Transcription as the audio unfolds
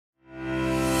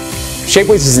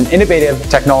ShapeWays is an innovative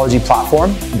technology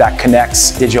platform that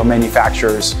connects digital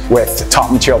manufacturers with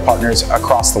top material partners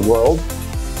across the world.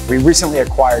 We recently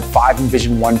acquired 5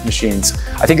 Envision 1 machines.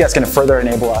 I think that's going to further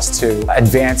enable us to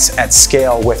advance at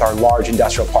scale with our large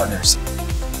industrial partners.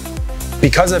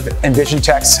 Because of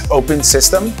EnvisionTEC's open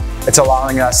system, it's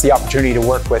allowing us the opportunity to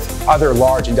work with other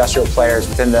large industrial players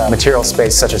within the material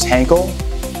space, such as Henkel.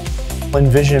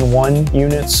 Envision 1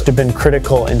 units have been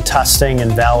critical in testing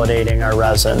and validating our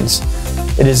resins.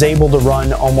 It is able to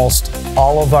run almost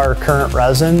all of our current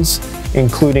resins,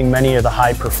 including many of the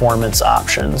high performance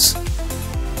options.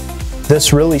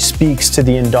 This really speaks to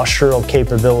the industrial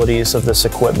capabilities of this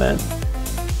equipment.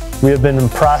 We have been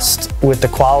impressed with the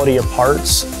quality of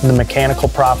parts, the mechanical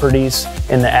properties,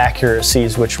 and the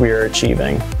accuracies which we are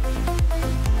achieving.